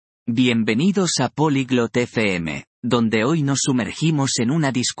Bienvenidos a Polyglot FM, donde hoy nos sumergimos en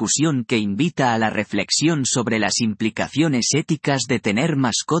una discusión que invita a la reflexión sobre las implicaciones éticas de tener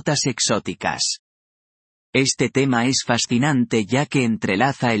mascotas exóticas. Este tema es fascinante ya que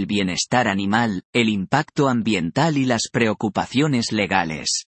entrelaza el bienestar animal, el impacto ambiental y las preocupaciones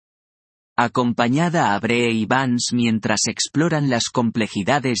legales. Acompañada a Bree y Vance mientras exploran las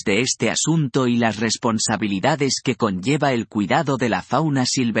complejidades de este asunto y las responsabilidades que conlleva el cuidado de la fauna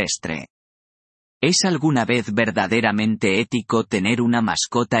silvestre. ¿Es alguna vez verdaderamente ético tener una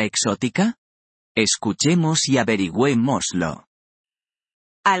mascota exótica? Escuchemos y averigüémoslo.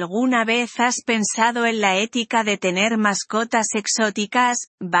 ¿Alguna vez has pensado en la ética de tener mascotas exóticas,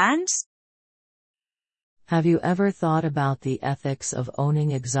 Vance? Have you ever thought about the ethics of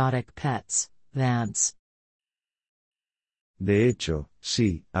owning exotic pets, Vance? De hecho,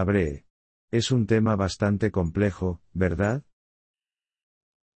 sí, Abree. Es un tema bastante complejo, ¿verdad?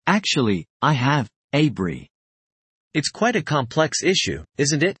 Actually, I have, Abri. It's quite a complex issue,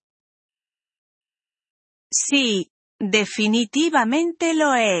 isn't it? Sí, definitivamente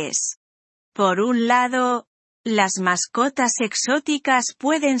lo es. Por un lado, las mascotas exóticas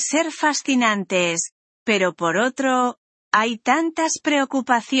pueden ser fascinantes, pero por otro, hay tantas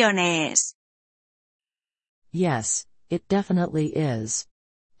preocupaciones. Yes, it definitely is.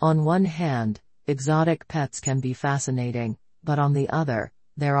 On one hand, exotic pets can be fascinating, but on the other,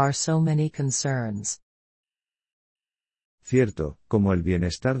 there are so many concerns. Cierto, como el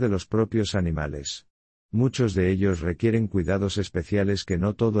bienestar de los propios animales. Muchos de ellos requieren cuidados especiales que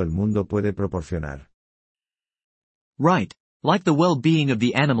no todo el mundo puede proporcionar. Right, like the well-being of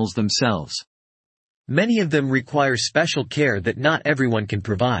the animals themselves. Many of them require special care that not everyone can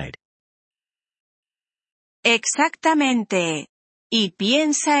provide. Exactamente. Y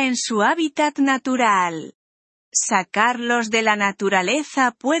piensa en su hábitat natural. Sacarlos de la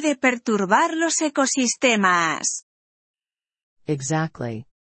naturaleza puede perturbar los ecosistemas. Exactly.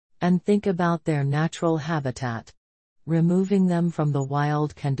 And think about their natural habitat. Removing them from the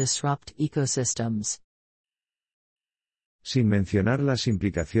wild can disrupt ecosystems. Sin mencionar las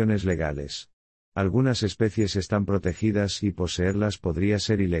implicaciones legales. Algunas especies están protegidas y poseerlas podría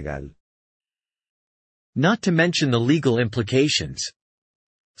ser ilegal. Not to mention the legal implications.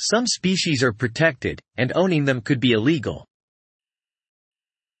 Some species are protected, and owning them could be illegal.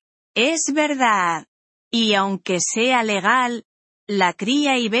 Es verdad. Y aunque sea legal, la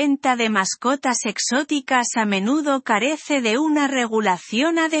cría y venta de mascotas exóticas a menudo carece de una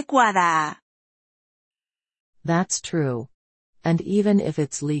regulación adecuada. That's true. And even if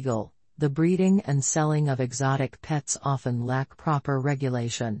it's legal, the breeding and selling of exotic pets often lack proper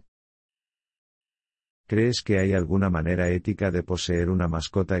regulation. ¿Crees que hay alguna manera ética de poseer una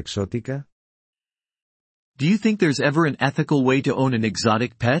mascota exótica? Do you think there's ever an ethical way to own an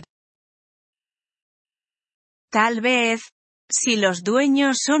exotic pet? Tal vez, si los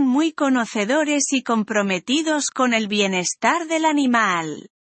dueños son muy conocedores y comprometidos con el bienestar del animal.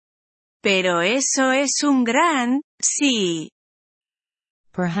 Pero eso es un gran, sí.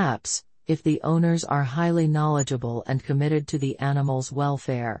 Perhaps, if the owners are highly knowledgeable and committed to the animal's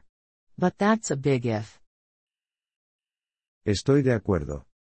welfare. But that's a big if. Estoy de acuerdo.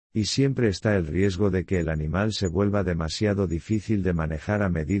 Y siempre está el riesgo de que el animal se vuelva demasiado difícil de manejar a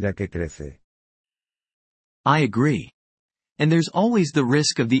medida que crece. I agree. And there's always the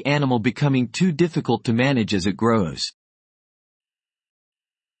risk of the animal becoming too difficult to manage as it grows.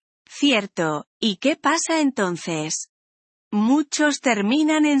 Cierto, ¿y qué pasa entonces? Muchos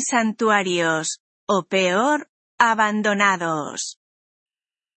terminan en santuarios, o peor, abandonados.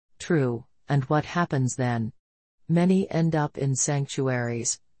 True, and what happens then? Many end up in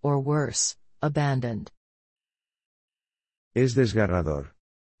sanctuaries, or worse, abandoned. Es desgarrador.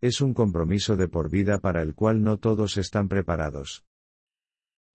 Es un compromiso de por vida para el cual no todos están preparados.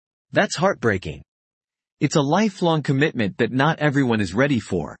 That's heartbreaking. It's a lifelong commitment that not everyone is ready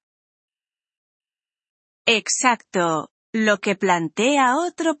for. Exacto, lo que plantea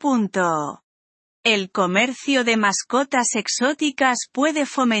otro punto. El comercio de mascotas exóticas puede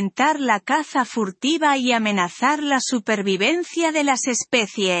fomentar la caza furtiva y amenazar la supervivencia de las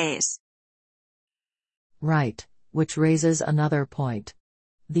especies. Right, which raises another point.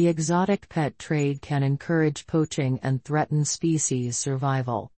 The exotic pet trade can encourage poaching and threaten species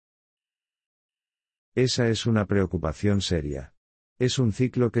survival. Esa es una preocupación seria. Es un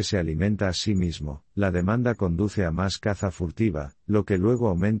ciclo que se alimenta a sí mismo, la demanda conduce a más caza furtiva, lo que luego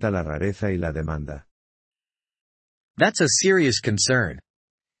aumenta la rareza y la demanda. That's a serious concern.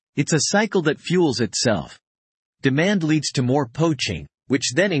 It's a cycle that fuels itself. Demand leads to more poaching,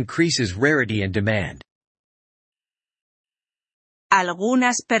 which then increases rarity and demand.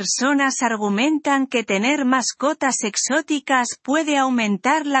 Algunas personas argumentan que tener mascotas exóticas puede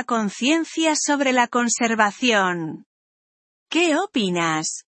aumentar la conciencia sobre la conservación. ¿Qué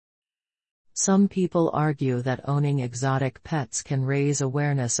opinas? Some people argue that owning exotic pets can raise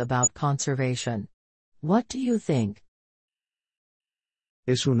awareness about conservation. What do you think?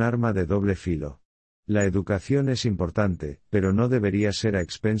 Es un arma de doble filo. La educación es importante, pero no debería ser a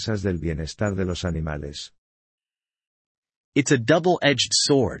expensas del bienestar de los animales. It's a double-edged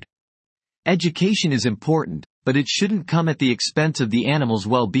sword. Education is important, but it shouldn't come at the expense of the animal's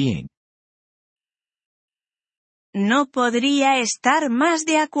well-being. No podría estar más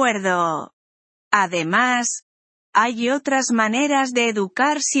de acuerdo. Además, hay otras maneras de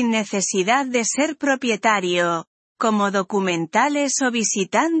educar sin necesidad de ser propietario, como documentales o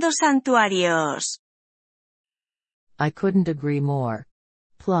visitando santuarios. I couldn't agree more.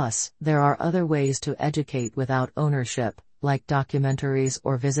 Plus, there are other ways to educate without ownership, like documentaries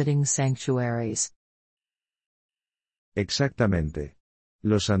or visiting sanctuaries. Exactamente.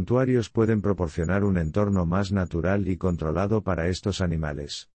 Los santuarios pueden proporcionar un entorno más natural y controlado para estos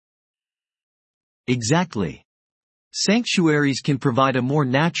animales. Exactly. Sanctuaries can provide a more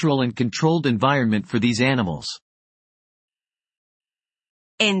natural and controlled environment for these animals.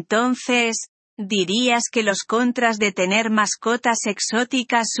 Entonces, ¿dirías que los contras de tener mascotas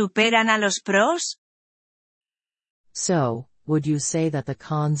exóticas superan a los pros? So, would you say that the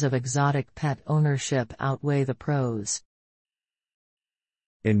cons of exotic pet ownership outweigh the pros?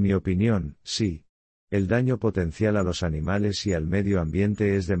 En mi opinión, sí. El daño potencial a los animales y al medio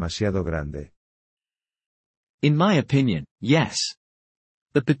ambiente es demasiado grande. In my opinion, yes.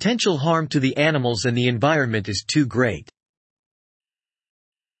 The potential harm to the animals and the environment is too great.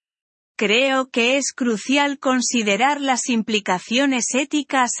 Creo que es crucial considerar las implicaciones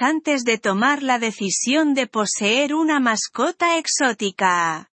éticas antes de tomar la decisión de poseer una mascota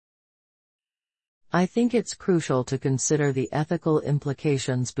exótica. I think it's crucial to consider the ethical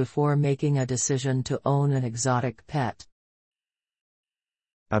implications before making a decision to own an exotic pet.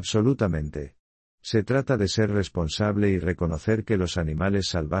 Absolutamente. Se trata de ser responsable y reconocer que los animales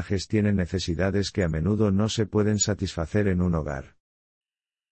salvajes tienen necesidades que a menudo no se pueden satisfacer en un hogar.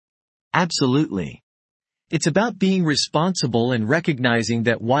 Absolutely. It's about being responsible and recognizing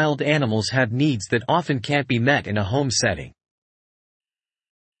that wild animals have needs that often can't be met in a home setting.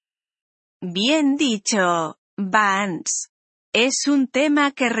 Bien dicho, Vance. Es un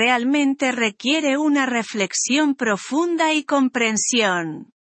tema que realmente requiere una reflexión profunda y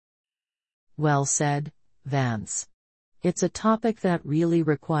comprensión. Well said, Vance. It's a topic that really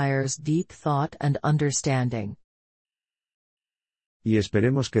requires deep thought and understanding. Y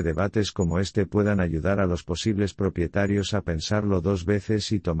esperemos que debates como este puedan ayudar a los posibles propietarios a pensarlo dos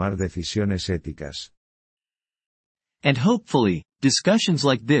veces y tomar decisiones éticas. And hopefully, discussions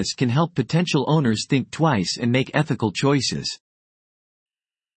like this can help potential owners think twice and make ethical choices.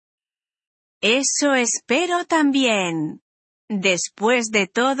 Eso espero también. Después de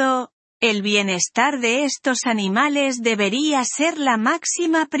todo, el bienestar de estos animales debería ser la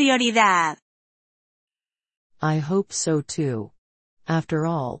máxima prioridad. I hope so too. After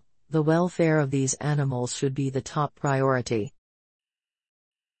all, the welfare of these animals should be the top priority.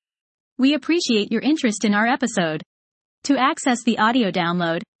 We appreciate your interest in our episode. To access the audio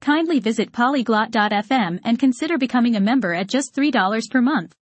download, kindly visit polyglot.fm and consider becoming a member at just $3 per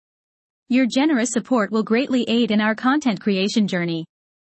month. Your generous support will greatly aid in our content creation journey.